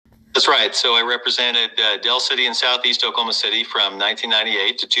That's right. So I represented Del City in Southeast Oklahoma City from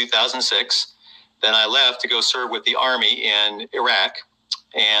 1998 to 2006. Then I left to go serve with the Army in Iraq.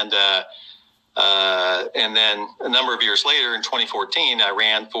 And then a number of years later, in 2014, I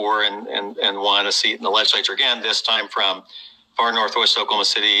ran for and won a seat in the legislature again, this time from far northwest Oklahoma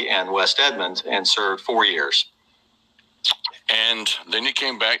City and West Edmond, and served 4 years. And then you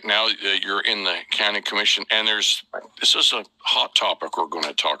came back. Now you're in the county commission, and this is a hot topic we're going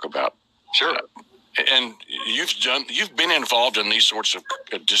to talk about. Sure. And you've been involved in these sorts of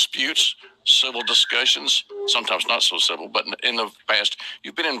disputes, civil discussions, sometimes not so civil, but in the past,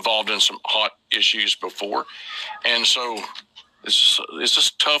 you've been involved in some hot issues before. And so is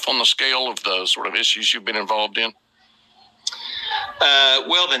this tough on the scale of the sort of issues you've been involved in?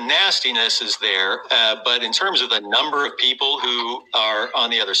 Well, the nastiness is there, but in terms of the number of people who are on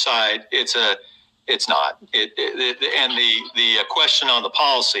the other side, it's not. And the question on the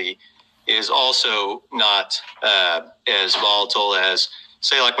policy is also not as volatile as,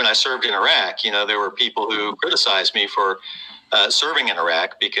 say, like when I served in Iraq. You know, there were people who criticized me for serving in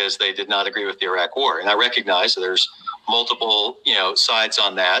Iraq because they did not agree with the Iraq War, and I recognize that there's multiple, sides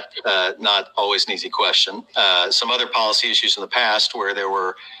on that. Not always an easy question. Some other policy issues in the past where there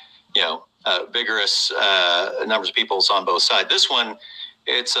were, vigorous numbers of people on both sides. This one,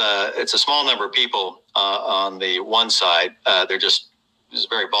 it's a small number of people on the one side. They're just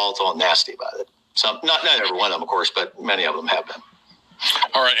very volatile and nasty about it. Some, not every one of them, of course, but many of them have been.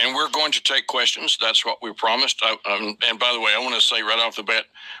 All right, and we're going to take questions. That's what we promised. And by the way, I want to say right off the bat,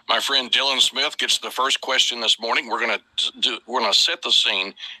 my friend Dylan Smith gets the first question this morning. We're going to set the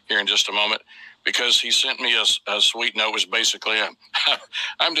scene here in just a moment, because he sent me a sweet note. Was basically,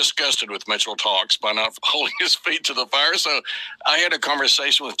 I'm disgusted with Mitchell Talks by not holding his feet to the fire. So I had a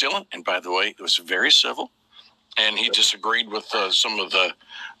conversation with Dylan, and by the way, it was very civil. And he disagreed with some of the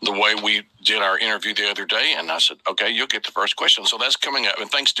way we did our interview the other day. And I said, okay, you'll get the first question. So that's coming up.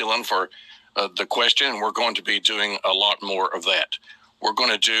 And thanks, Dylan, for the question. And we're going to be doing a lot more of that. We're going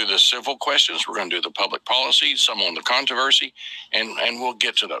to do the civil questions. We're going to do the public policy, some on the controversy, and we'll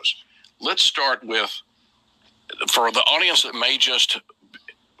get to those. Let's start with, for the audience that may just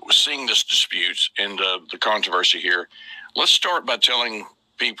seeing this dispute and the controversy here, let's start by telling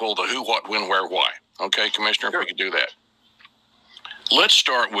people the who, what, when, where, why. Okay, Commissioner, sure. If we could do that. Let's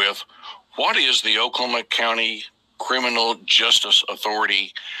start with, what is the Oklahoma County Criminal Justice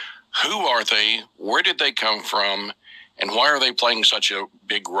Authority? Who are they? Where did they come from? And why are they playing such a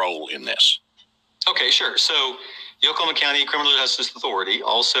big role in this? Okay, sure. So the Oklahoma County Criminal Justice Authority,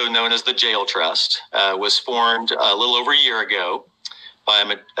 also known as the Jail Trust, was formed a little over a year ago by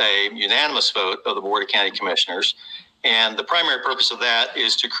a unanimous vote of the Board of County Commissioners. And the primary purpose of that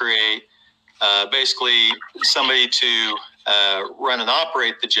is to create basically somebody to run and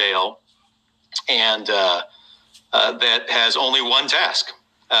operate the jail, and that has only one task,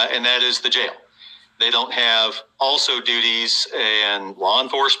 and that is the jail. They don't have also duties and law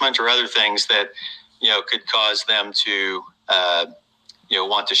enforcement or other things that, could cause them to,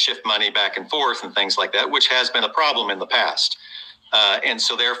 want to shift money back and forth and things like that, which has been a problem in the past. And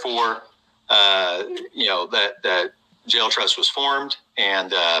so therefore, that jail trust was formed,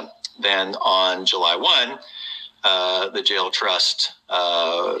 and then on July 1, the jail trust,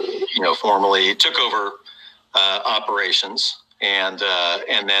 formally took over operations, and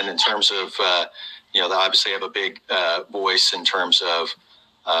then in terms of, they obviously have a big voice in terms of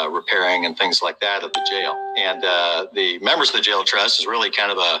repairing and things like that of the jail. And the members of the jail trust is really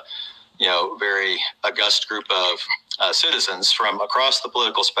kind of a, very august group of citizens from across the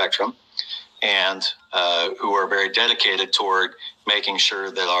political spectrum, and who are very dedicated toward making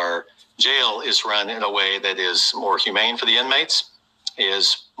sure that our jail is run in a way that is more humane for the inmates,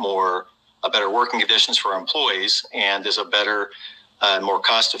 is better working conditions for our employees, and is a better, more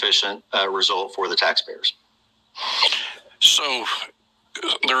cost-efficient result for the taxpayers. So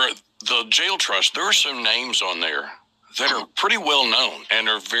the jail trust, there are some names on there that are pretty well known and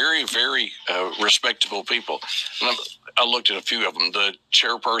are very, very respectable people. And I looked at a few of them. The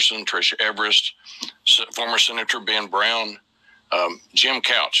chairperson, Tricia Everest, former Senator Ben Brown, Jim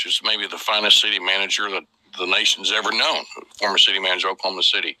Couch, who's maybe the finest city manager that the nation's ever known, former city manager of Oklahoma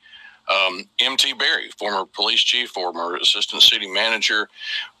City. M.T. Berry, former police chief, former assistant city manager,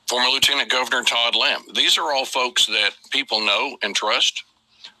 former Lieutenant Governor Todd Lamb. These are all folks that people know and trust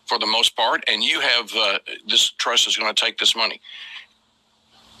for the most part, and you have this trust is going to take this money.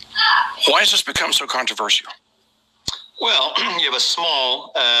 Why has this become so controversial? Well, you have a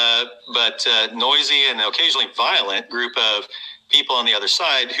small but noisy and occasionally violent group of people on the other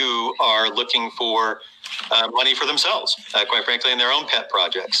side who are looking for money for themselves, quite frankly, in their own pet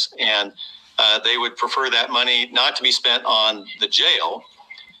projects. And they would prefer that money not to be spent on the jail,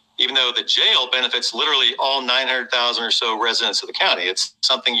 even though the jail benefits literally all 900,000 or so residents of the county. It's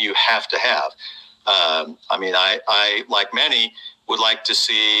something you have to have. I mean, I, like many, would like to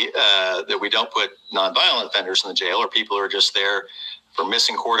see that we don't put nonviolent offenders in the jail or people who are just there for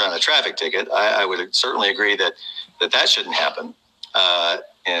missing court on a traffic ticket. I would certainly agree that shouldn't happen.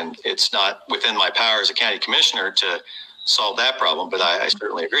 And it's not within my power as a county commissioner to solve that problem, but I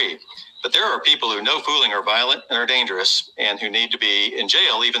certainly agree. But there are people who no fooling are violent and are dangerous and who need to be in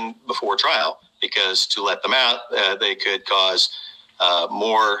jail even before trial, because to let them out, they could cause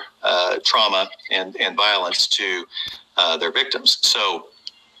more trauma and violence to their victims. So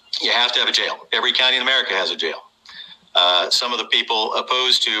you have to have a jail. Every county in America has a jail. Some of the people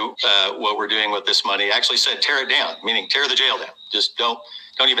opposed to what we're doing with this money actually said tear it down, meaning tear the jail down. Just don't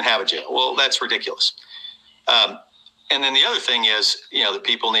even have a jail. Well, that's ridiculous. And then the other thing is, that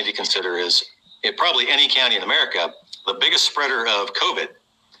people need to consider is probably any county in America, the biggest spreader of COVID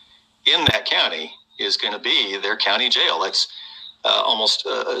in that county is going to be their county jail. That's almost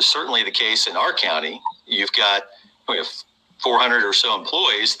certainly the case in our county. We have 400 or so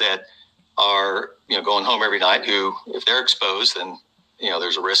employees that are, going home every night who, if they're exposed, then,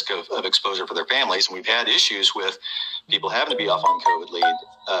 there's a risk of exposure for their families. And we've had issues with people having to be off on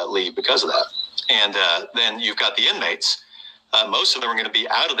COVID leave because of that. And then you've got the inmates. Most of them are going to be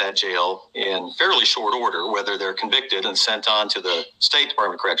out of that jail in fairly short order, whether they're convicted and sent on to the State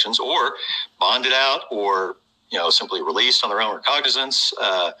Department of Corrections or bonded out or, simply released on their own recognizance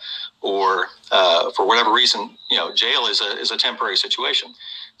or for whatever reason, jail is a temporary situation.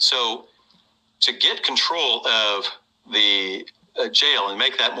 So to get control of the jail and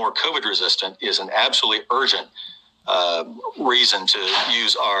make that more COVID resistant is an absolutely urgent reason to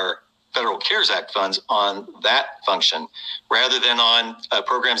use our Federal CARES Act funds on that function rather than on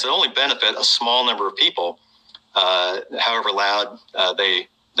programs that only benefit a small number of people, however loud they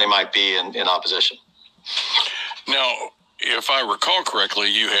might be in opposition. Now, if I recall correctly,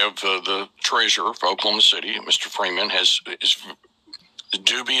 you have the treasurer for Oklahoma City, Mr. Freeman, is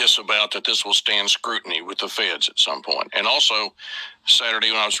dubious about that this will stand scrutiny with the feds at some point. And also,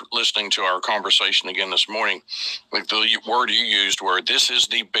 Saturday when I was listening to our conversation again this morning, the word you used were, this is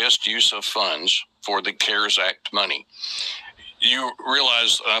the best use of funds for the CARES Act money. You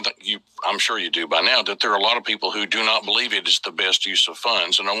realize, I'm sure you do by now, that there are a lot of people who do not believe it is the best use of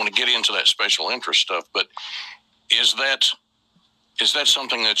funds. And I want to get into that special interest stuff, but is that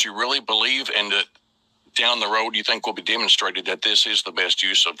something that you really believe, and that down the road you think will be demonstrated that this is the best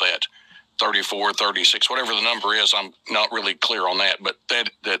use of that 34, 36, whatever the number is? I'm not really clear on that, but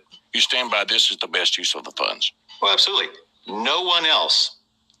that you stand by this is the best use of the funds. Well, absolutely. No one else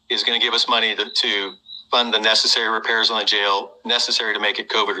is going to give us money to fund the necessary repairs on the jail necessary to make it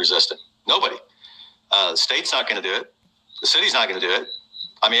COVID resistant. Nobody. The state's not going to do it. The city's not going to do it.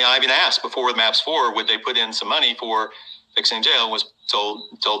 I mean, I even asked before the MAPS 4, would they put in some money for fixing jail, was told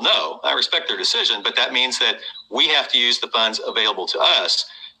no. I respect their decision, but that means that we have to use the funds available to us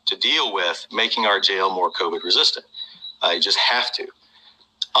to deal with making our jail more COVID resistant. You just have to.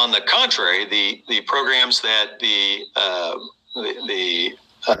 On the contrary, the programs that the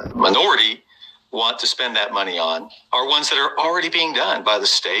minority want to spend that money on are ones that are already being done by the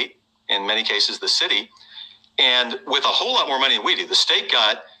state, in many cases the city, and with a whole lot more money than we do. The state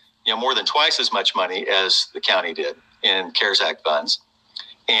got more than twice as much money as the county did in CARES Act funds,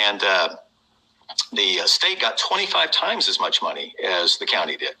 and the state got 25 times as much money as the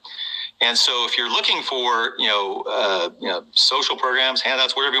county did. And so if you're looking for social programs,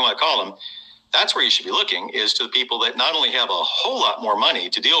 handouts, whatever you want to call them, that's where you should be looking, is to the people that not only have a whole lot more money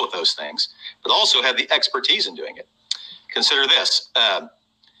to deal with those things, but also have the expertise in doing it. Consider this.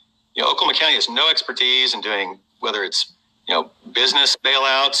 Oklahoma County has no expertise in doing, whether it's business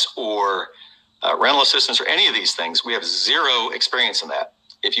bailouts or rental assistance or any of these things. We have zero experience in that.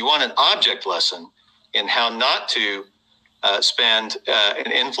 If you want an object lesson in how not to spend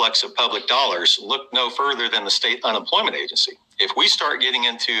an influx of public dollars, look no further than the state unemployment agency. If we start getting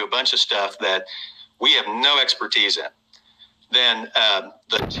into a bunch of stuff that we have no expertise in, then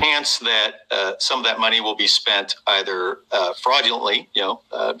the chance that some of that money will be spent either fraudulently,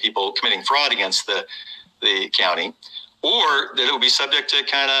 people committing fraud against the county, or that it will be subject to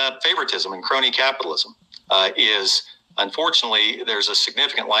kind of favoritism and crony capitalism is, unfortunately, there's a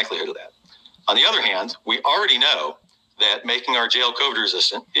significant likelihood of that. On the other hand, we already know that making our jail COVID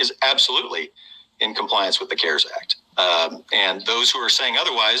resistant is absolutely in compliance with the CARES Act. And those who are saying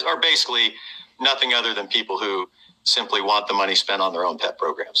otherwise are basically nothing other than people who simply want the money spent on their own pet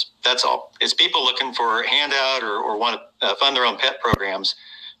programs. That's all. It's people looking for a handout or want to fund their own pet programs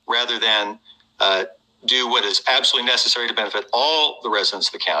rather than do what is absolutely necessary to benefit all the residents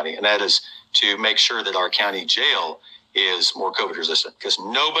of the county, and that is to make sure that our county jail is more COVID resistant, because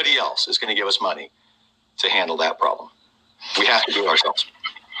nobody else is going to give us money to handle that problem. We have to do it ourselves.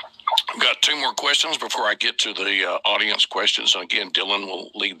 I've got two more questions before I get to the audience questions. And again, Dylan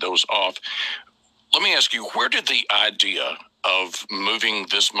will lead those off. Let me ask you, where did the idea of moving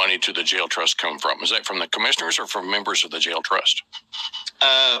this money to the jail trust come from? Is that from the commissioners or from members of the jail trust?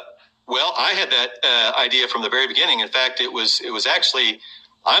 Well, I had that idea from the very beginning. In fact, it was actually,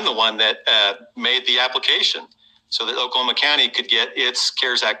 I'm the one that made the application so that Oklahoma County could get its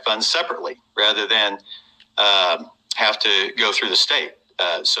CARES Act funds separately rather than have to go through the state.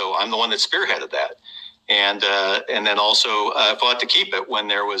 So I'm the one that spearheaded that, and then also fought to keep it when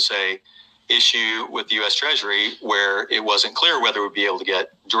there was a issue with the U.S. Treasury where it wasn't clear whether we'd be able to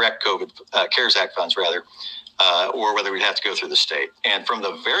get direct COVID CARES Act funds rather, or whether we'd have to go through the state. And from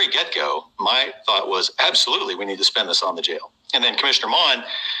the very get-go, my thought was absolutely we need to spend this on the jail. And then Commissioner Mon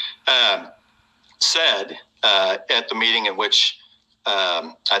said at the meeting in which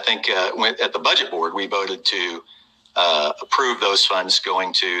I think at the budget board we voted to approve those funds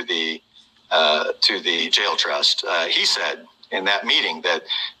going to the jail trust. He said in that meeting that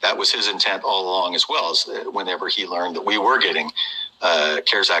was his intent all along, as well as whenever he learned that we were getting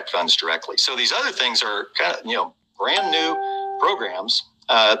CARES Act funds directly. So these other things are kind of brand new programs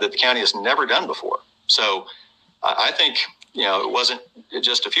that the county has never done before. So I think it wasn't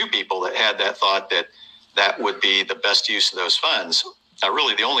just a few people that had that thought that would be the best use of those funds.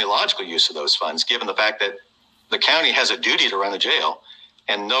 Really, the only logical use of those funds, given the fact that the county has a duty to run a jail,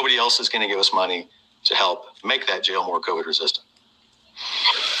 and nobody else is going to give us money to help make that jail more COVID resistant.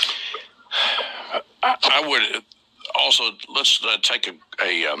 I would also, let's take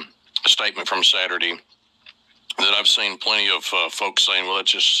a statement from Saturday that I've seen plenty of folks saying, well,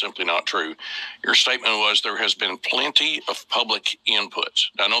 that's just simply not true. Your statement was there has been plenty of public input.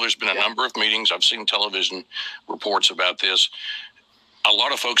 I know there's been a number of meetings. I've seen television reports about this. A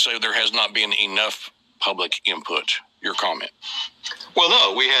lot of folks say there has not been enough public input. Your comment? Well,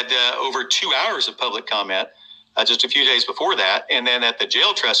 no, we had over 2 hours of public comment just a few days before that. And then at the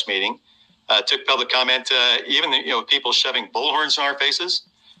jail trust meeting, took public comment, even people shoving bullhorns in our faces,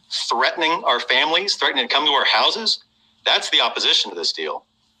 threatening our families, threatening to come to our houses. That's the opposition to this deal.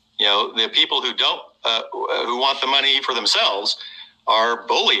 The people who don't, who want the money for themselves are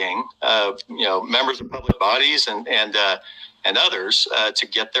bullying, members of public bodies and others to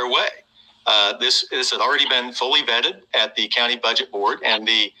get their way. This had already been fully vetted at the county budget board, and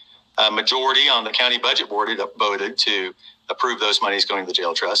the majority on the county budget board had voted to approve those monies going to the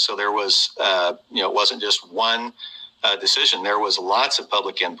jail trust. So there was, it wasn't just one decision. There was lots of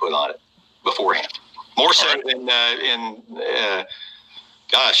public input on it beforehand. More so than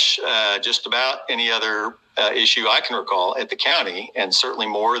just about any other issue I can recall at the county, and certainly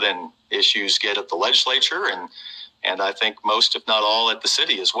more than issues get at the legislature, and I think most, if not all, at the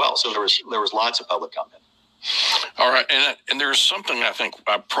city as well. So there was lots of public comment. All right, and there's something I think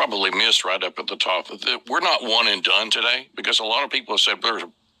I probably missed right up at the top. We're not one and done today, because a lot of people have said there's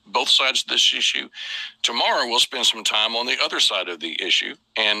both sides of this issue. Tomorrow we'll spend some time on the other side of the issue,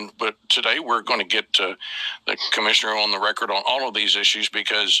 but today we're going to get the commissioner on the record on all of these issues,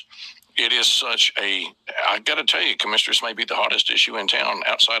 because it is such a, I got to tell you, Commissioner, this may be the hottest issue in town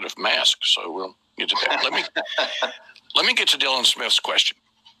outside of masks. So we'll get to that. Let me get to Dylan Smith's question.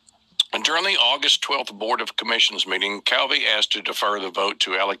 And during the August 12th Board of Commissions meeting, Calvey asked to defer the vote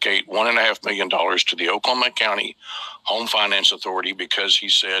to allocate $1.5 million to the Oklahoma County Home Finance Authority, because he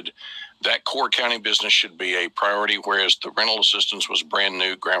said that core county business should be a priority, whereas the rental assistance was brand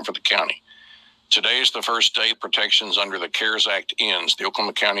new ground for the county. Today is the first day protections under the CARES Act ends. The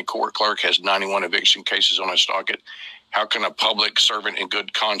Oklahoma County Court Clerk has 91 eviction cases on his docket. How can a public servant in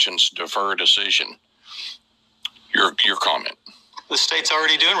good conscience defer a decision? Your comment. The state's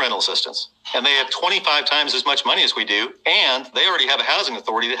already doing rental assistance, and they have 25 times as much money as we do, and they already have a housing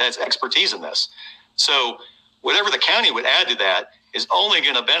authority that has expertise in this. So whatever the county would add to that is only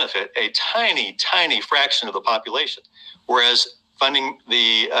going to benefit a tiny, tiny fraction of the population, whereas funding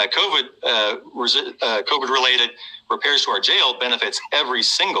the COVID-related repairs to our jail benefits every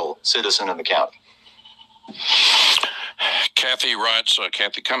single citizen in the county. Kathy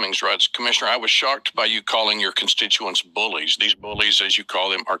Cummings writes, Commissioner, I was shocked by you calling your constituents bullies. These bullies, as you call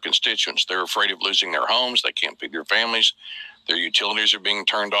them, are constituents. They're afraid of losing their homes. They can't feed their families. Their utilities are being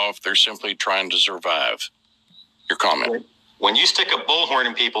turned off. They're simply trying to survive. Your comment. When you stick a bullhorn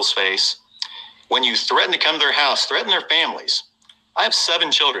in people's face, when you threaten to come to their house, threaten their families. I have 7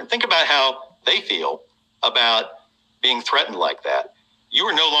 children. Think about how they feel about being threatened like that. You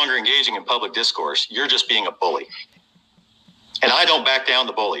are no longer engaging in public discourse. You're just being a bully. And I don't back down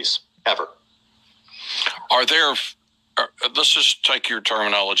to bullies, ever. Let's just take your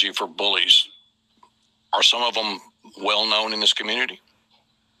terminology for bullies. Are some of them well known in this community?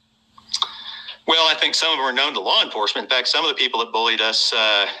 Well, I think some of them are known to law enforcement. In fact, some of the people that bullied us,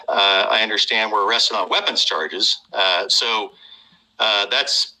 I understand, were arrested on weapons charges. So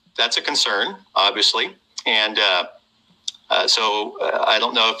that's a concern, obviously. And so I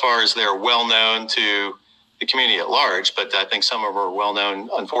don't know as far as they're well known to the community at large, but I think some of them are well known,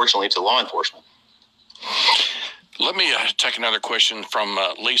 unfortunately, to law enforcement. Let me take another question from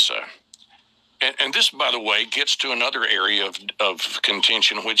Lisa. And this, by the way, gets to another area of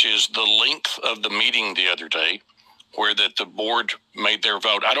contention, which is the length of the meeting the other day, where that the board made their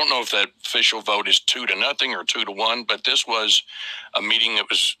vote. I don't know if that official vote is 2-0 or 2-1, but this was a meeting that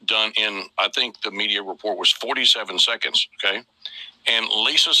was done in, I think the media report was 47 seconds, okay? And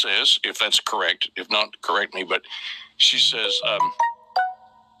Lisa says, if that's correct, if not, correct me, but she says,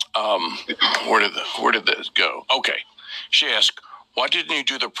 where did this go? Okay. She asked, why didn't you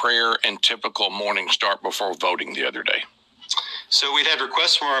do the prayer and typical morning start before voting the other day? So we'd had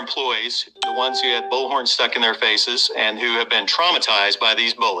requests from our employees, the ones who had bullhorns stuck in their faces and who have been traumatized by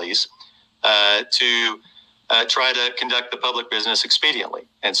these bullies, to try to conduct the public business expediently.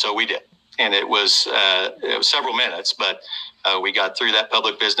 And so we did. And it was several minutes, but we got through that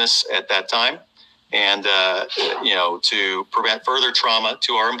public business at that time. And, to prevent further trauma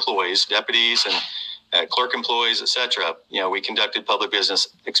to our employees, deputies and clerk employees, et cetera, we conducted public business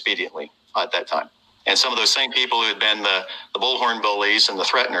expediently at that time. And some of those same people who had been the bullhorn bullies and the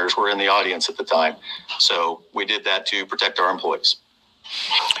threateners were in the audience at the time. So we did that to protect our employees.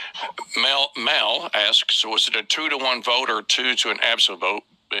 Mal asks, so was it a 2-1 vote or 2 to an absent vote?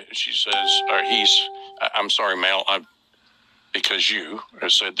 She says, I'm sorry, Mal, because you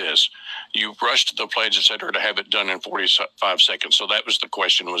have said this. You rushed the pledge, et cetera, to have it done in 45 seconds. So that was the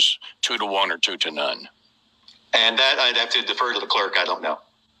question, was 2-1 or 2-0? And that I'd have to defer to the clerk. I don't know.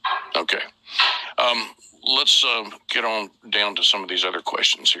 Okay. Let's get on down to some of these other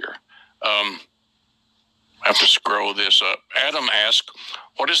questions here. I have to scroll this up. Adam asked,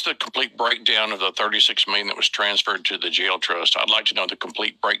 what is the complete breakdown of the $36 million that was transferred to the jail trust? I'd like to know the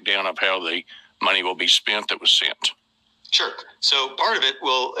complete breakdown of how the money will be spent that was sent. Sure. So part of it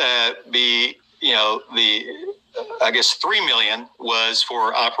will be, I guess $3 million was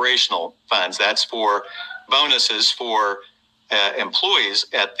for operational funds. That's for bonuses for employees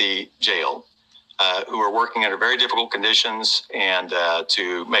at the jail who are working under very difficult conditions, and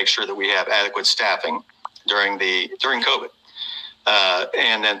to make sure that we have adequate staffing during COVID.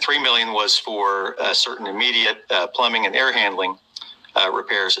 And then $3 million was for certain immediate plumbing and air handling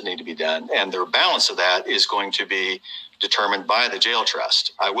repairs that need to be done. And the balance of that is going to be determined by the jail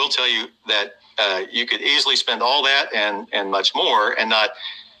trust. I will tell you that you could easily spend all that and much more and not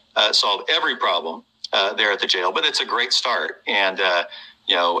solve every problem there at the jail, but it's a great start. And,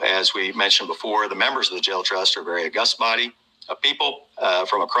 as we mentioned before, the members of the jail trust are a very august body of people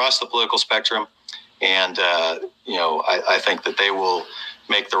from across the political spectrum. And, I think that they will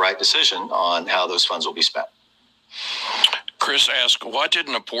make the right decision on how those funds will be spent. Chris asked, why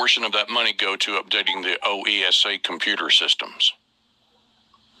didn't a portion of that money go to updating the OESC computer systems?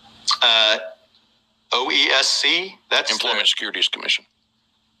 OESC? That's Employment Securities Commission.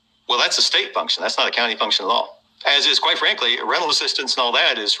 Well, that's a state function. That's not a county function at all. As is, quite frankly, rental assistance and all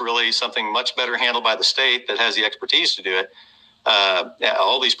that is really something much better handled by the state that has the expertise to do it.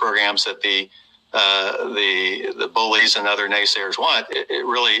 All these programs that the bullies and other naysayers want, it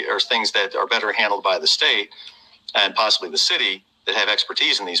really are things that are better handled by the state and possibly the city that have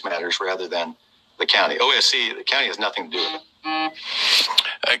expertise in these matters rather than the county. OSC, the county has nothing to do with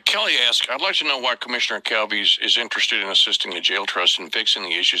it. Kelly asked, I'd like to know why Commissioner Calvey is interested in assisting the jail trust in fixing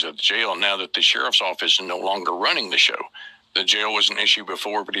the issues of the jail now that the sheriff's office is no longer running the show. The jail was an issue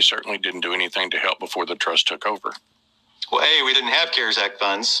before, but he certainly didn't do anything to help before the trust took over. Well, A, we didn't have CARES Act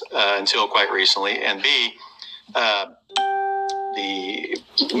funds until quite recently, and B, the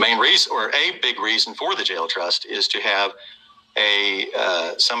main reason, or a big reason for the jail trust, is to have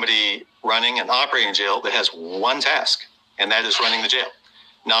somebody running and operating a jail that has one task, and that is running the jail,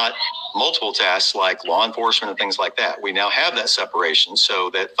 not multiple tasks like law enforcement and things like that. We now have that separation so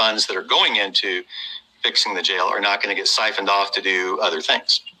that funds that are going into fixing the jail are not going to get siphoned off to do other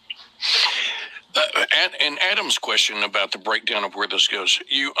things. And Adam's question about the breakdown of where this goes,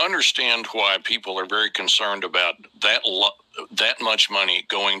 you understand why people are very concerned about that much money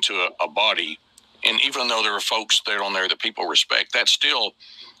going to a body And even though there are folks there on there that people respect, that's still,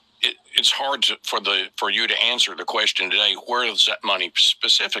 it's hard for you to answer the question today, where is that money,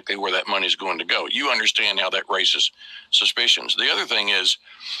 specifically where that money is going to go. You understand how that raises suspicions. The other thing is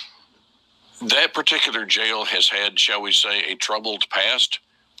that particular jail has had, shall we say, a troubled past,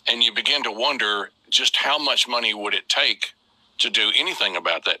 and you begin to wonder just how much money would it take to do anything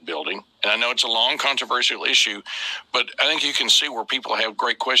about that building. And I know it's a long, controversial issue, but I think you can see where people have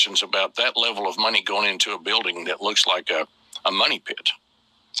great questions about that level of money going into a building that looks like a money pit.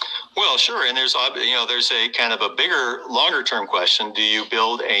 Well, sure. And there's a kind of a bigger, longer term question. Do you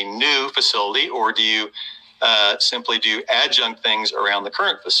build a new facility, or do you simply do adjunct things around the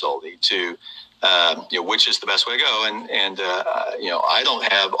current facility to, which is the best way to go? And I don't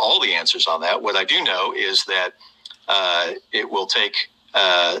have all the answers on that. What I do know is that it will take,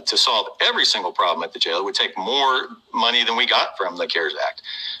 to solve every single problem at the jail, it would take more money than we got from the CARES Act.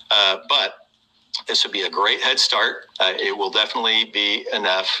 But this would be a great head start. It will definitely be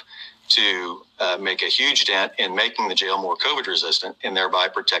enough to make a huge dent in making the jail more COVID resistant and thereby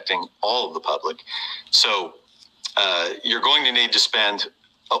protecting all of the public. So you're going to need to spend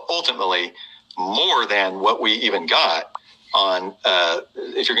ultimately more than what we even got on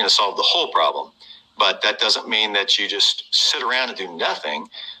if you're going to solve the whole problem. But that doesn't mean that you just sit around and do nothing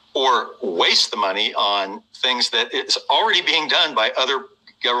or waste the money on things that is already being done by other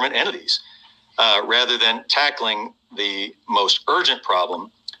government entities, rather than tackling the most urgent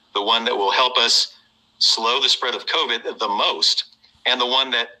problem, the one that will help us slow the spread of COVID the most, and the one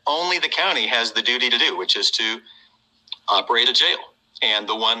that only the county has the duty to do, which is to operate a jail, and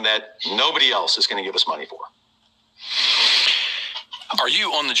the one that nobody else is going to give us money for. Are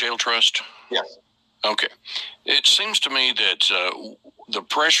you on the jail trust? Yes. Okay. It seems to me that the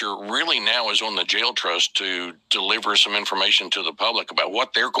pressure really now is on the jail trust to deliver some information to the public about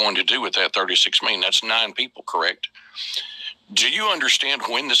what they're going to do with that $36 million. That's 9 people, correct? Do you understand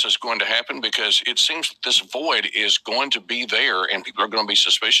when this is going to happen? Because it seems this void is going to be there, and people are going to be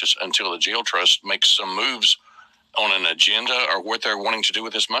suspicious until the jail trust makes some moves on an agenda or what they're wanting to do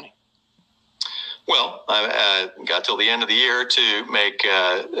with this money. Well, I got till the end of the year to make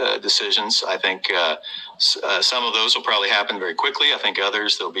decisions. I think some of those will probably happen very quickly. I think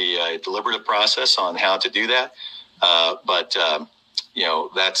others, there'll be a deliberative process on how to do that. But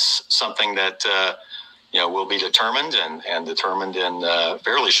that's something that, will be determined and determined in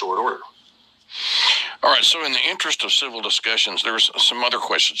fairly short order. All right. So in the interest of civil discussions, there's some other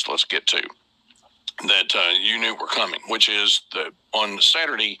questions let's get to that you knew were coming, which is that on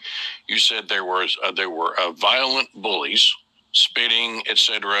Saturday, you said there were violent bullies, spitting,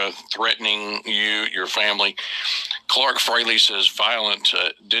 etc., threatening you, your family. Clark Fraley says violent.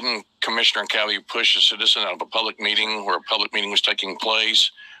 Didn't Commissioner Calvey push a citizen out of a public meeting where a public meeting was taking place?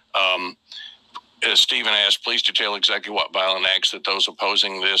 As Stephen asked, please detail exactly what violent acts that those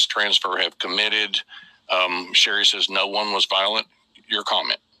opposing this transfer have committed. Sherry says no one was violent. Your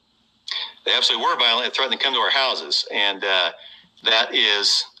comment? They absolutely were violent and threatened to come to our houses. And that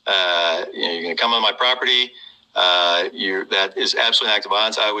is, you're going to come on my property. That is absolutely an act of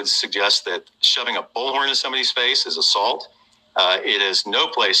violence. I would suggest that shoving a bullhorn in somebody's face is assault. It is no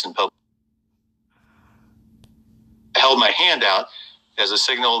place in public. I held my hand out as a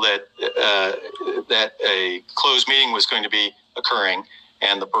signal that that a closed meeting was going to be occurring,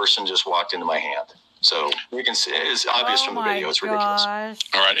 and the person just walked into my hand. So you can see it's obvious from the video. It's ridiculous.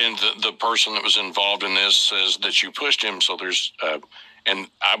 All right, and the person that was involved in this says that you pushed him. So there's, and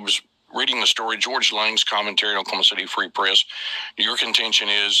I was reading the story, George Lang's commentary on Oklahoma City Free Press. Your contention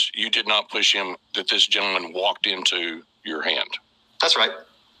is you did not push him; that this gentleman walked into your hand. That's right.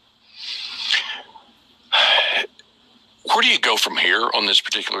 Where do you go from here on this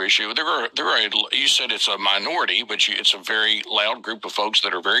particular issue? You said it's a minority, but it's a very loud group of folks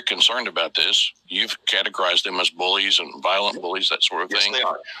that are very concerned about this. You've categorized them as bullies and violent bullies, that sort of thing. Yes, they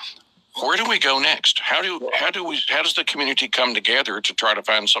are. Where do we go next? How does the community come together to try to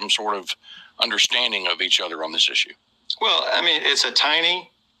find some sort of understanding of each other on this issue? Well, I mean, it's a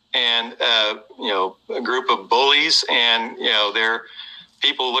tiny and a group of bullies, and they're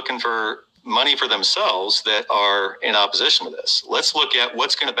people looking for money for themselves that are in opposition to this. Let's look at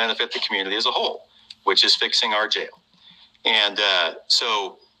what's going to benefit the community as a whole, which is fixing our jail. And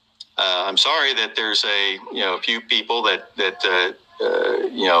so I'm sorry that there's a few people that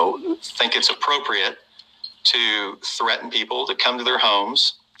think it's appropriate to threaten people to come to their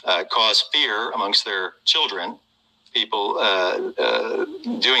homes, cause fear amongst their children, people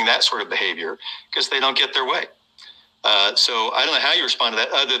doing that sort of behavior because they don't get their way. So I don't know how you respond to that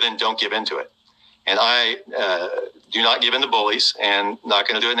other than don't give into it. And I do not give in to bullies, and not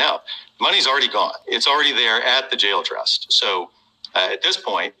going to do it now. Money's already gone. It's already there at the jail trust. So at this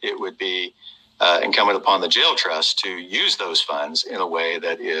point, it would be incumbent upon the jail trust to use those funds in a way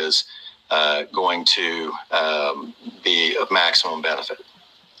that is going to be of maximum benefit.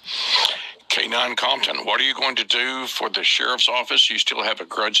 K9 Compton, what are you going to do for the sheriff's office? You still have a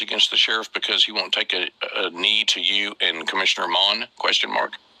grudge against the sheriff because he won't take a knee to you and Commissioner Mon? ?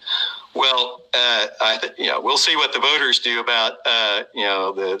 Well, we'll see what the voters do about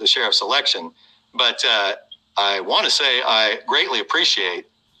the sheriff's election. But I want to say I greatly appreciate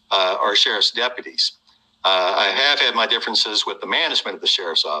our sheriff's deputies. I have had my differences with the management of the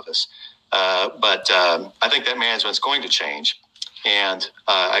sheriff's office, but I think that management's going to change. And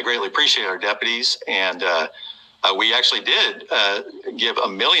I greatly appreciate our deputies. And we actually did give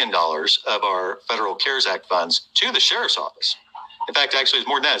 $1 million of our federal CARES Act funds to the sheriff's office. In fact, actually, it's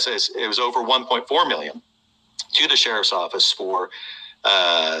more than that. It was over $1.4 million to the sheriff's office for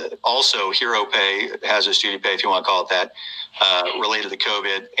also hero pay, hazardous duty pay, if you want to call it that, related to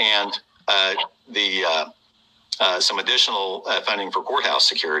COVID, and some additional funding for courthouse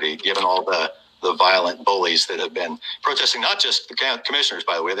security, given all the violent bullies that have been protesting, not just the commissioners,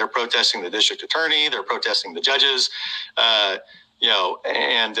 by the way. They're protesting the district attorney. They're protesting the judges,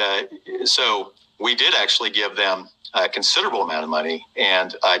 so we did actually give them a considerable amount of money,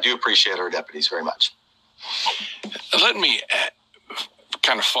 and I do appreciate our deputies very much. Let me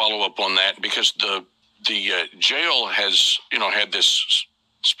kind of follow up on that, because the jail has had this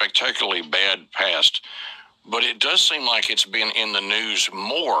spectacularly bad past, but it does seem like it's been in the news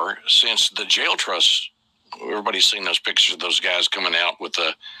more since the jail trust. Everybody's seen those pictures of those guys coming out with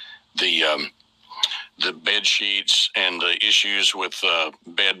the bed sheets and the issues with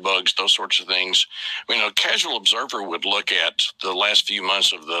bed bugs, those sorts of things. I mean, a casual observer would look at the last few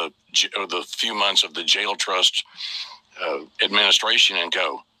months of the jail trust administration and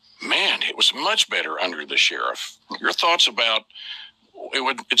go, man, it was much better under the sheriff. Your thoughts about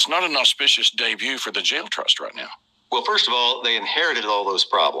it's not an auspicious debut for the jail trust right now. Well, first of all, they inherited all those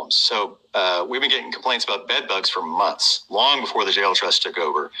problems. So we've been getting complaints about bed bugs for months, long before the jail trust took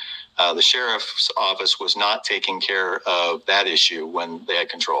over. The sheriff's office was not taking care of that issue when they had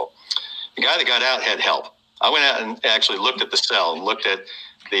control. The guy that got out had help. I went out and actually looked at the cell and looked at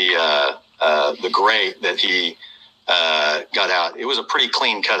the grate that he got out. It was a pretty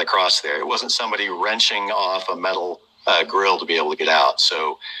clean cut across there. It wasn't somebody wrenching off a metal grill to be able to get out.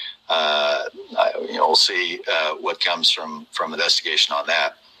 So we'll see what comes from investigation on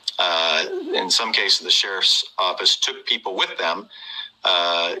that. In some cases, the sheriff's office took people with them,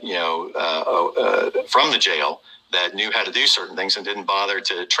 from the jail that knew how to do certain things and didn't bother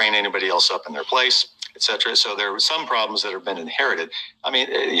to train anybody else up in their place, et cetera. So there were some problems that have been inherited. I mean,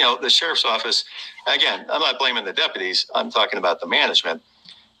 the sheriff's office, again, I'm not blaming the deputies. I'm talking about the management.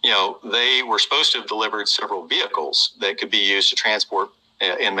 They were supposed to have delivered several vehicles that could be used to transport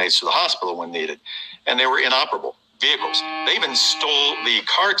inmates to the hospital when needed, and they were inoperable vehicles. They even stole the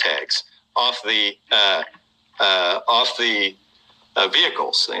car tags off the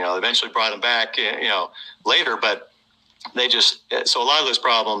vehicles. Eventually brought them back, later, but they so a lot of those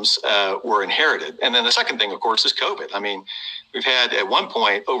problems were inherited. And then the second thing, of course, is COVID. I mean, we've had at one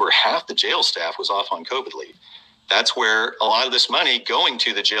point over half the jail staff was off on COVID leave. That's where a lot of this money going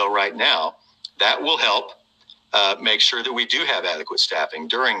to the jail right now, that will help make sure that we do have adequate staffing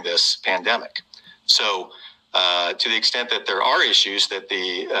during this pandemic. So to the extent that there are issues that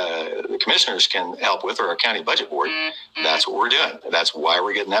the commissioners can help with, or our county budget board, that's what we're doing. That's why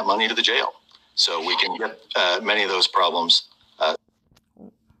we're getting that money to the jail, so we can get many of those problems.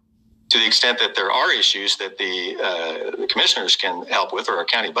 To the extent that there are issues that the commissioners can help with, or our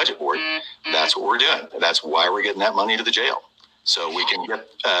county budget board, that's what we're doing. That's why we're getting that money to the jail, so we can get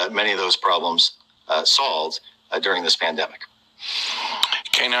many of those problems solved during this pandemic.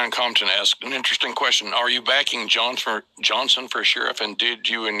 K9 Compton asked an interesting question. Are you backing Johnson for sheriff, and did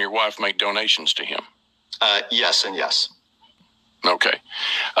you and your wife make donations to him? Yes and yes. Okay.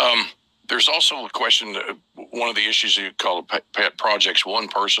 There's also a question, one of the issues you call pet projects, one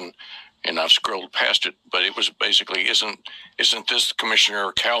person, and I've scrolled past it, but it was basically, isn't this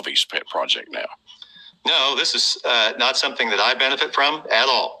Commissioner Calvey's pet project now? No, this is not something that I benefit from at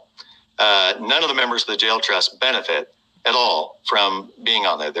all. None of the members of the jail trust benefit at all from being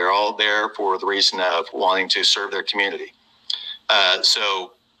on there. They're all there for the reason of wanting to serve their community.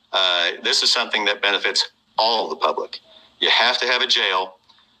 So this is something that benefits all of the public. You have to have a jail,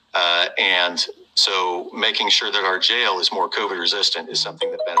 and so making sure that our jail is more COVID resistant is something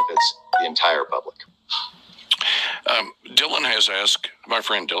that benefits the entire public. My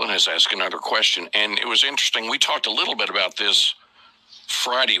friend Dylan has asked another question, and it was interesting. We talked a little bit about this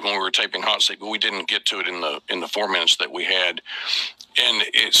Friday when we were taping Hot Seat, but we didn't get to it in the 4 minutes that we had. And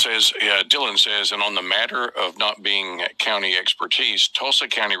it says, Dylan says, and on the matter of not being county expertise, Tulsa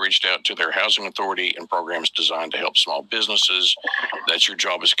County reached out to their housing authority and programs designed to help small businesses. That's your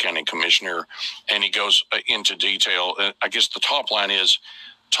job as county commissioner. And he goes into detail. I guess the top line is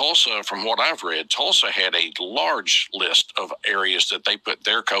Tulsa, from what I've read, Tulsa had a large list of areas that they put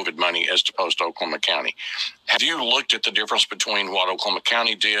their COVID money as opposed to Oklahoma County. Have you looked at the difference between what Oklahoma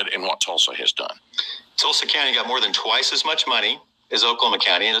County did and what Tulsa has done? Tulsa County got more than twice as much money as Oklahoma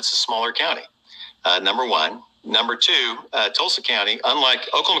County, and it's a smaller county. Number one. Number two, Tulsa County, unlike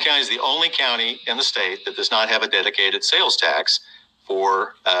Oklahoma County, is the only county in the state that does not have a dedicated sales tax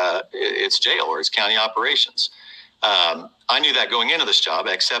for its jail or its county operations. I knew that going into this job.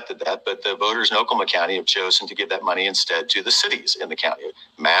 I accepted that, but the voters in Oklahoma County have chosen to give that money instead to the cities in the county,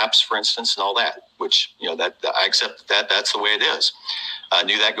 maps, for instance, and all that. Which that I accept that that's the way it is. I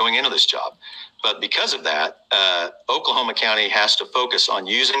knew that going into this job. But because of that, Oklahoma County has to focus on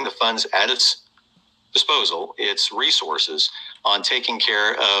using the funds at its disposal, its resources, on taking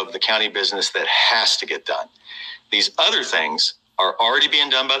care of the county business that has to get done. These other things are already being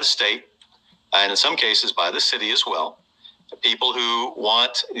done by the state, and in some cases by the city as well. People who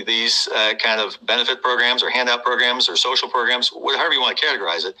want these kind of benefit programs or handout programs or social programs, however you want to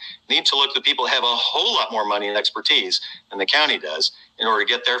categorize it, need to look at the people that have a whole lot more money and expertise than the county does in order to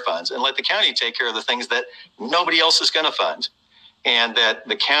get their funds, and let the county take care of the things that nobody else is going to fund, and that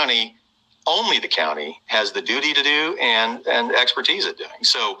the county, only the county, has the duty to do and expertise at doing.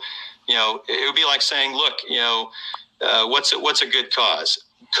 So, it would be like saying, look, what's a good cause?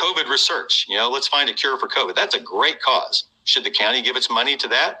 COVID research, let's find a cure for COVID. That's a great cause. Should the county give its money to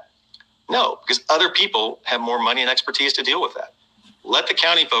that? No, because other people have more money and expertise to deal with that. Let the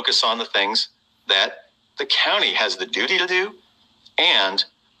county focus on the things that the county has the duty to do and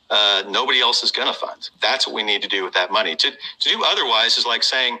nobody else is going to fund. That's what we need to do with that money. To do otherwise is like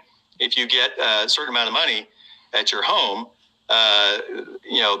saying, if you get a certain amount of money at your home,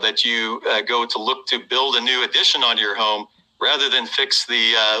 that you go to look to build a new addition onto your home, rather than fix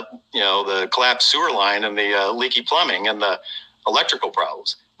the collapsed sewer line and the leaky plumbing and the electrical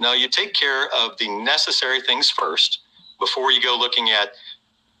problems. No, you take care of the necessary things first before you go looking at,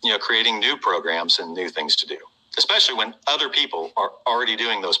 creating new programs and new things to do, especially when other people are already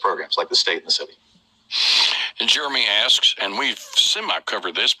doing those programs, like the state and the city. And Jeremy asks, and we've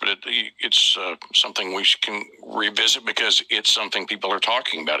semi-covered this, but it's something we can revisit because it's something people are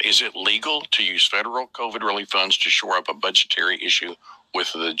talking about. Is it legal to use federal COVID relief funds to shore up a budgetary issue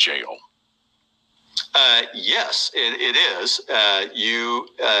with the jail? Yes, it is.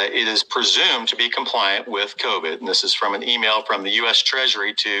 It is presumed to be compliant with COVID, and this is from an email from the U.S.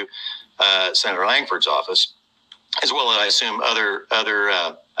 Treasury to Senator Langford's office, as well as, I assume, other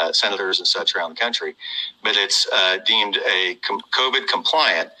senators and such around the country. But it's deemed a COVID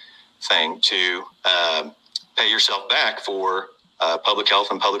compliant thing to pay yourself back for public health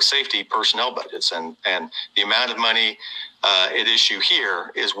and public safety personnel budgets. And the amount of money at issue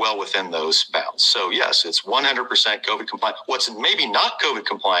here is well within those bounds. So yes, it's 100% COVID compliant. What's maybe not COVID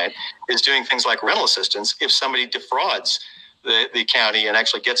compliant is doing things like rental assistance if somebody defrauds the county and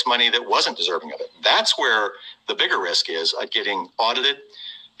actually gets money that wasn't deserving of it. That's where the bigger risk is at getting audited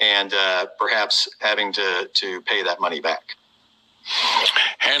and perhaps having to pay that money back.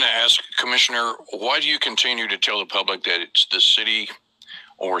 Hannah asks, Commissioner, why do you continue to tell the public that it's the city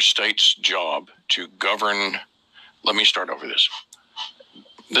or state's job to govern? Let me start over this.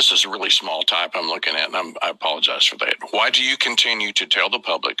 This is a really small type I'm looking at, and I apologize for that. Why do you continue to tell the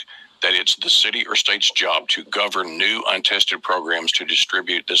public that it's the city or state's job to govern new untested programs to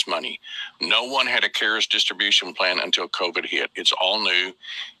distribute this money? No one had a CARES distribution plan until COVID hit. It's all new.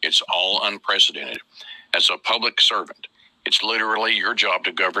 It's all unprecedented. As a public servant, it's literally your job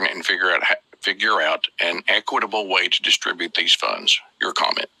to govern and figure out an equitable way to distribute these funds. Your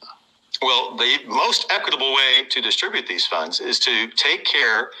comment. Well, the most equitable way to distribute these funds is to take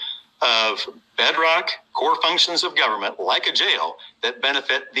care of bedrock core functions of government, like a jail, that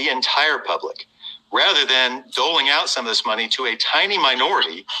benefit the entire public, rather than doling out some of this money to a tiny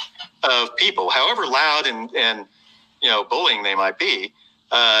minority of people, however loud and bullying they might be,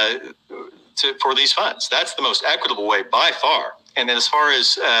 for these funds. That's the most equitable way by far. And then as far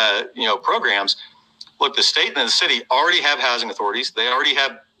as programs, look, the state and the city already have housing authorities. They already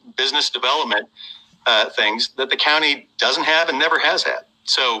have business development things that the county doesn't have and never has had.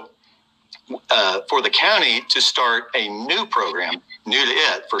 So for the county to start a new program, new to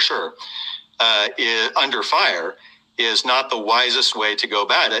it for sure, is under fire, is not the wisest way to go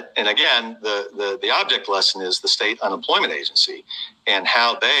about it. And again, the object lesson is the state unemployment agency and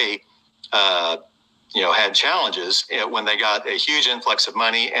how they, had challenges when they got a huge influx of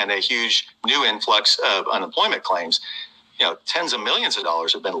money and a huge new influx of unemployment claims. Tens of millions of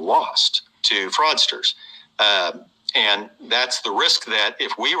dollars have been lost to fraudsters. And that's the risk that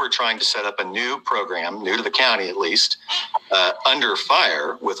if we were trying to set up a new program, new to the county at least, under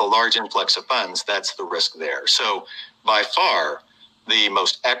fire with a large influx of funds, that's the risk there. So by far, the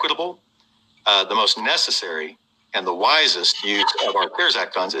most equitable, the most necessary, and the wisest use of our CARES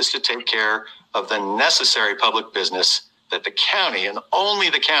Act funds is to take care of the necessary public business that the county, and only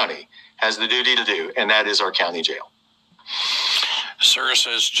the county, has the duty to do, and that is our county jail. Sarah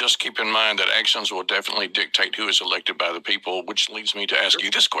says, just keep in mind that actions will definitely dictate who is elected by the people, which leads me to ask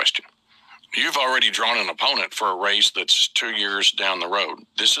you this question. You've already drawn an opponent for a race that's 2 years down the road.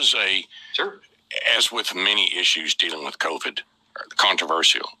 This is as with many issues dealing with COVID,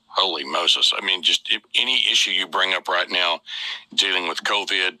 controversial. Holy Moses. I mean, just any issue you bring up right now dealing with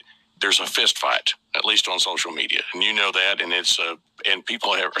COVID, there's a fist fight, at least on social media. And you know that, and and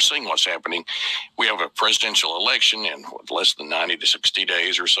people are seeing what's happening. We have a presidential election in less than 90 to 60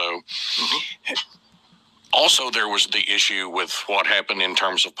 days or so. Mm-hmm. Also, there was the issue with what happened in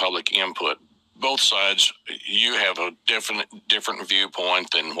terms of public input. Both sides, you have a different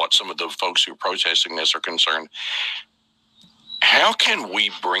viewpoint than what some of the folks who are protesting this are concerned. How can we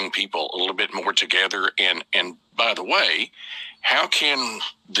bring people a little bit more together? And by the way, how can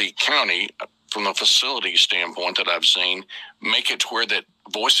the county, from a facility standpoint that I've seen, make it to where that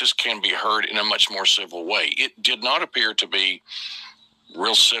voices can be heard in a much more civil way? It did not appear to be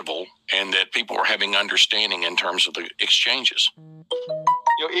real civil, and that people were having understanding in terms of the exchanges.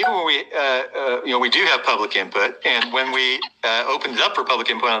 Even when we do have public input, and when we opened it up for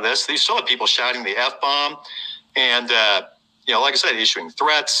public input on this, you still have people shouting the F-bomb, and like I said, issuing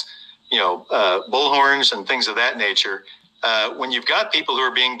threats, bullhorns and things of that nature. When you've got people who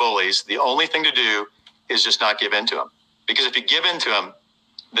are being bullies, the only thing to do is just not give in to them. Because if you give in to them,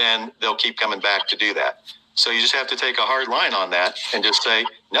 then they'll keep coming back to do that. So you just have to take a hard line on that and just say,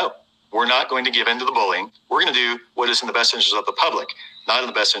 no, we're not going to give in to the bullying. We're going to do what is in the best interest of the public, not in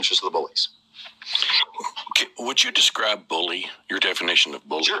the best interest of the bullies. Would you describe bully, your definition of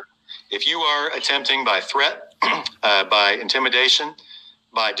bully? Sure. If you are attempting by threat, by intimidation,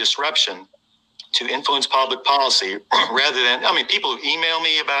 by disruption to influence public policy, rather than, people who email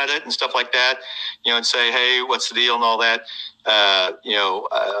me about it and stuff like that, and say, hey, what's the deal and all that.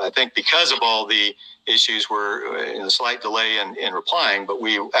 I think because of all the issues, we're in a slight delay in replying, but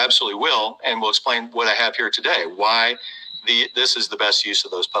we absolutely will, and we'll explain what I have here today, why this is the best use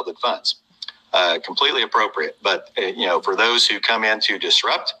of those public funds. Completely appropriate. But, for those who come in to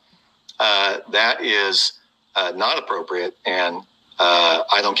disrupt, that is not appropriate, and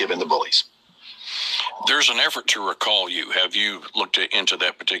I don't give in to bullies. There's an effort to recall you. Have you looked into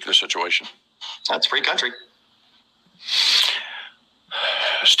that particular situation? That's free country.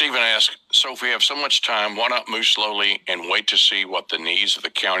 Stephen asked, so if we have so much time, why not move slowly and wait to see what the needs of the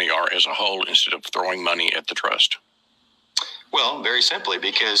county are as a whole instead of throwing money at the trust? Well, very simply,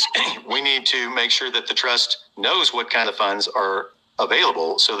 because we need to make sure that the trust knows what kind of funds are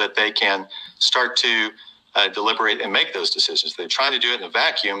available so that they can start to deliberate and make those decisions. If they're trying to do it in a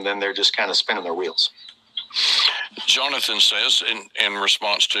vacuum, then they're just kind of spinning their wheels. Jonathan says, in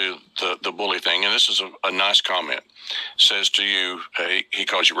response to the bully thing, and this is a nice comment, says to you, he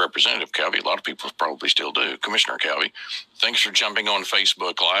calls you Representative Calvey. A lot of people probably still do. Commissioner Calvey, thanks for jumping on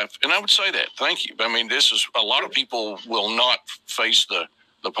Facebook Live. And I would say that. Thank you. I mean, this is a lot of people will not face the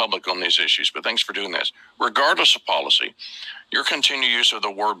public on these issues, but thanks for doing this. Regardless of policy, your continued use of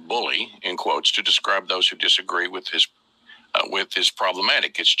the word bully, in quotes, to describe those who disagree with his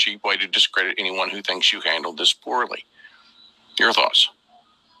problematic. It's a cheap way to discredit anyone who thinks you handled this poorly. Your thoughts?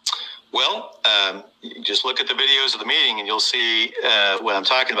 Well, just look at the videos of the meeting and you'll see what I'm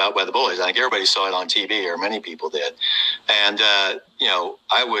talking about by the bullies. I think everybody saw it on TV, or many people did. And,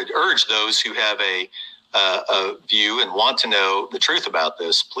 I would urge those who have a view and want to know the truth about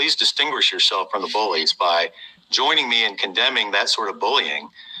this, please distinguish yourself from the bullies by joining me in condemning that sort of bullying.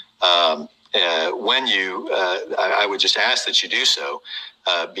 I would just ask that you do so,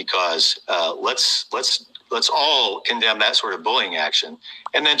 because let's all condemn that sort of bullying action.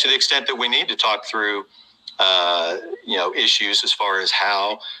 And then to the extent that we need to talk through, issues as far as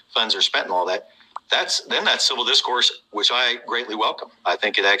how funds are spent and all that, that's civil discourse, which I greatly welcome. I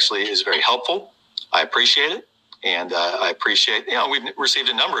think it actually is very helpful. I appreciate it. And I appreciate, we've received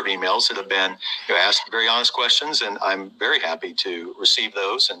a number of emails that have been asked very honest questions, and I'm very happy to receive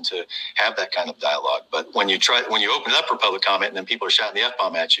those and to have that kind of dialogue. But when you open it up for public comment and then people are shouting the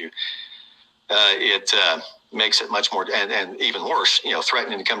F-bomb at you, it makes it much more, and even worse,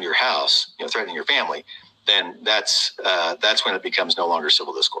 threatening to come to your house, threatening your family, then that's when it becomes no longer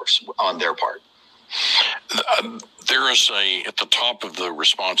civil discourse on their part. There is at the top of the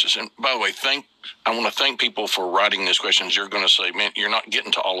responses, and by the way, I want to thank people for writing these questions. You're going to say, man, you're not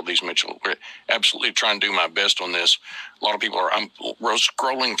getting to all of these, Mitchell. We're absolutely trying to do my best on this. A lot of people I'm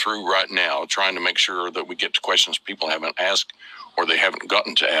scrolling through right now, trying to make sure that we get to questions people haven't asked or they haven't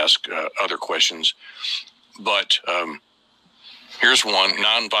gotten to ask other questions. But here's one.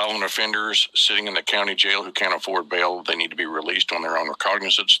 Nonviolent offenders sitting in the county jail who can't afford bail, they need to be released on their own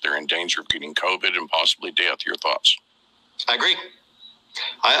recognizance. They're in danger of getting COVID and possibly death. Your thoughts? I agree.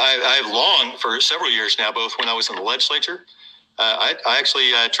 I've longed for several years now, both when I was in the legislature. I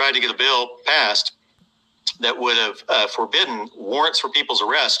actually tried to get a bill passed that would have forbidden warrants for people's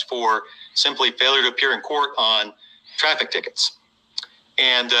arrest for simply failure to appear in court on traffic tickets.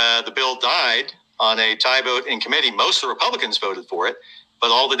 And the bill died on a tie vote in committee. Most of the Republicans voted for it, but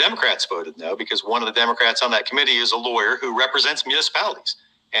all the Democrats voted no, because one of the Democrats on that committee is a lawyer who represents municipalities,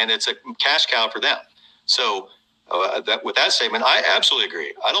 and it's a cash cow for them. So with that statement, I absolutely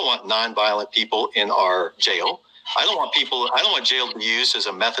agree. I don't want nonviolent people in our jail. I don't want jail to be used as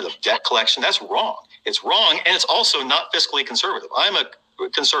a method of debt collection. That's wrong. It's wrong, and it's also not fiscally conservative. I'm a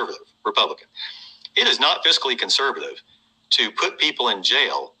conservative Republican. It is not fiscally conservative to put people in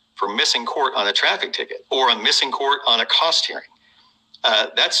jail for missing court on a traffic ticket or a missing court on a cost hearing.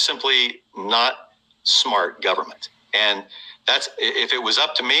 That's simply not smart government. And if it was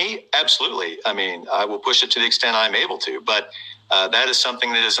up to me, absolutely. I mean, I will push it to the extent I'm able to, but that is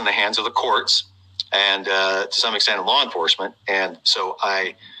something that is in the hands of the courts and to some extent of law enforcement. And so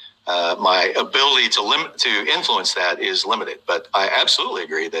my ability to influence that is limited, but I absolutely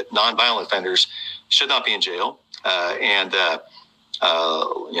agree that nonviolent offenders should not be in jail.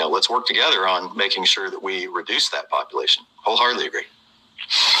 Let's work together on making sure that we reduce that population. Wholeheartedly agree.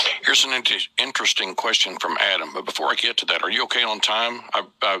 Here's an interesting question from Adam. But before I get to that, are you okay on time?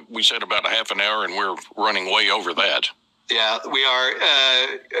 We said about a half an hour, and we're running way over that. Yeah, we are.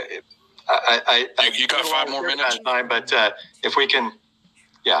 You got 5 more minutes? Time, but if we can,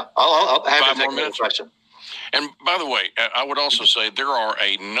 I'll have 5 to take more minutes. Question. And by the way, I would also say there are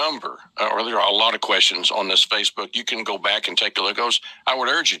there are a lot of questions on this Facebook. You can go back and take a look at those. I would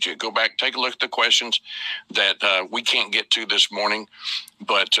urge you to go back, take a look at the questions that we can't get to this morning.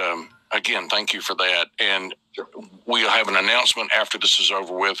 But again, thank you for that. And we'll have an announcement after this is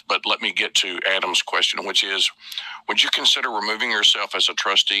over with. But let me get to Adam's question, which is, would you consider removing yourself as a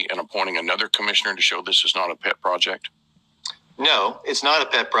trustee and appointing another commissioner to show this is not a pet project? No, it's not a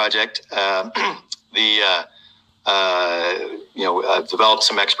pet project. I've developed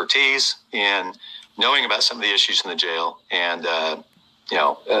some expertise in knowing about some of the issues in the jail. And, a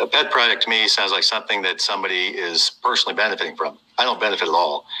pet project to me sounds like something that somebody is personally benefiting from. I don't benefit at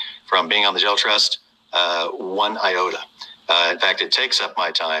all from being on the jail trust, one iota. In fact, it takes up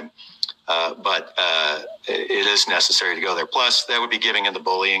my time, but it is necessary to go there. Plus, that would be giving into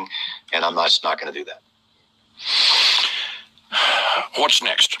bullying, and I'm just not going to do that. What's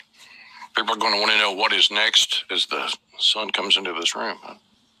next? People are going to want to know what is next as the sun comes into this room.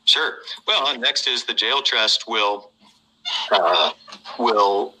 Sure. Well, next is the jail trust will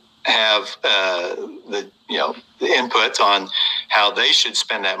have the input on how they should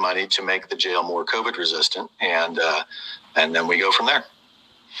spend that money to make the jail more COVID resistant, and then we go from there.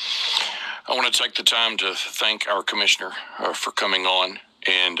 I want to take the time to thank our commissioner for coming on,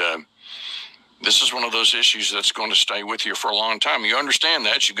 and this is one of those issues that's going to stay with you for a long time. You understand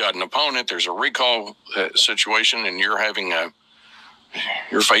that. You've got an opponent. There's a recall situation, and you're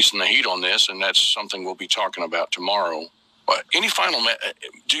facing the heat on this, and that's something we'll be talking about tomorrow. But any final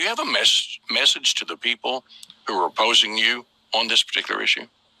do you have a message to the people who are opposing you on this particular issue?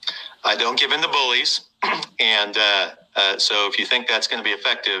 I don't give in to bullies, and so if you think that's going to be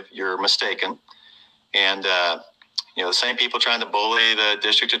effective, you're mistaken. And the same people trying to bully the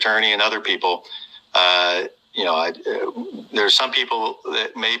district attorney and other people, there's some people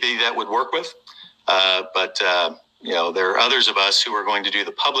that maybe that would work with, but there are others of us who are going to do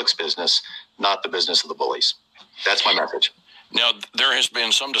the public's business, not the business of the bullies. That's my message. Now, there has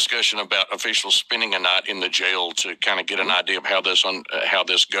been some discussion about officials spending a night in the jail to kind of get an idea of how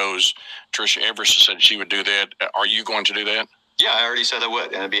this goes. Tricia Everest said she would do that. Are you going to do that? Yeah, I already said I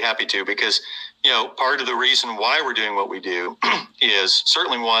would, and I'd be happy to, because, part of the reason why we're doing what we do is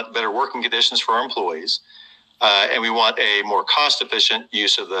certainly want better working conditions for our employees. and we want a more cost-efficient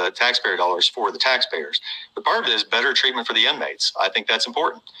use of the taxpayer dollars for the taxpayers. But part of it is better treatment for the inmates. I think that's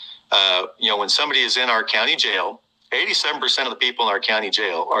important. When somebody is in our county jail, 87% of the people in our county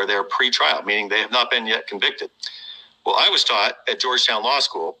jail are there pre-trial, meaning they have not been yet convicted. Well, I was taught at Georgetown Law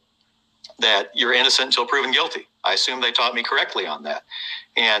School that you're innocent until proven guilty. I assume they taught me correctly on that.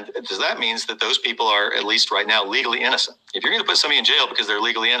 And that means that those people are, at least right now, legally innocent. If you're going to put somebody in jail because they're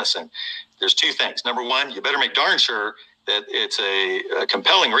legally innocent, there's two things. Number one, you better make darn sure that it's a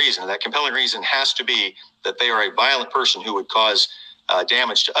compelling reason. That compelling reason has to be that they are a violent person who would cause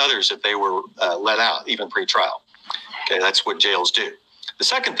damage to others if they were let out, even pre-trial. Okay, that's what jails do. The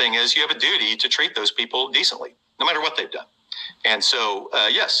second thing is you have a duty to treat those people decently, no matter what they've done. And so,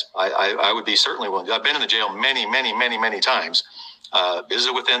 yes, I would be certainly willing. I've been in the jail many, many, many, many times,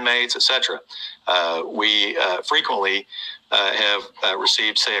 visited with inmates, etc. We frequently have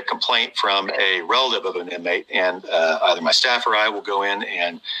received, say, a complaint from a relative of an inmate, and either my staff or I will go in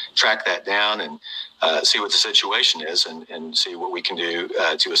and track that down and see what the situation is and see what we can do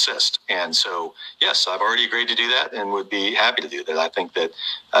to assist. And so, yes, I've already agreed to do that and would be happy to do that. I think that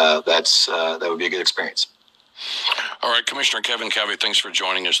that would be a good experience. All right, Commissioner Kevin Calvey, thanks for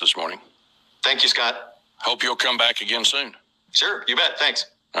joining us this morning. Thank you, Scott. Hope you'll come back again soon. Sure, you bet. Thanks.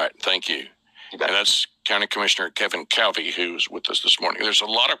 All right, thank you. You bet. And that's County Commissioner Kevin Calvey, who's with us this morning. There's a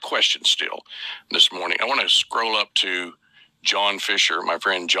lot of questions still this morning. I want to scroll up to John Fisher, my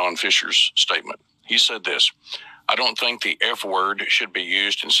friend John Fisher's statement. He said this: I don't think the F word should be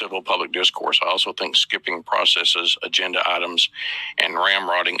used in civil public discourse. I also think skipping processes, agenda items, and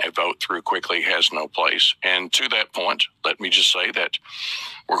ramrodding a vote through quickly has no place. And to that point, let me just say that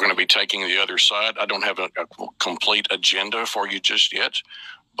we're going to be taking the other side. I don't have a complete agenda for you just yet,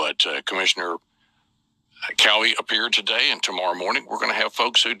 but Commissioner Calvey appeared today, and tomorrow morning we're going to have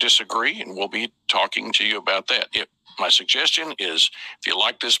folks who disagree, and we'll be talking to you about that. My suggestion is, if you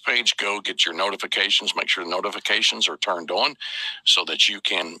like this page, go get your notifications. Make sure the notifications are turned on so that you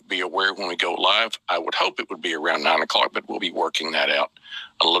can be aware when we go live. I would hope it would be around 9 o'clock, but we'll be working that out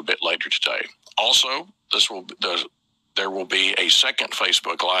a little bit later today. Also, there will be a second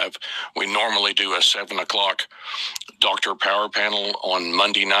Facebook Live. We normally do a 7 o'clock Dr. Power Panel on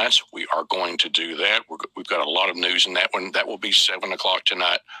Monday nights. We are going to do that. We've got a lot of news in that one. That will be 7 o'clock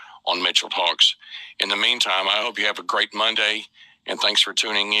tonight on Mitchell Talks. In the meantime, I hope you have a great Monday, and thanks for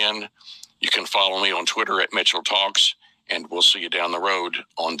tuning in. You can follow me on Twitter at Mitchell Talks, and we'll see you down the road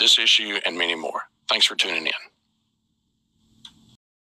on this issue and many more. Thanks for tuning in.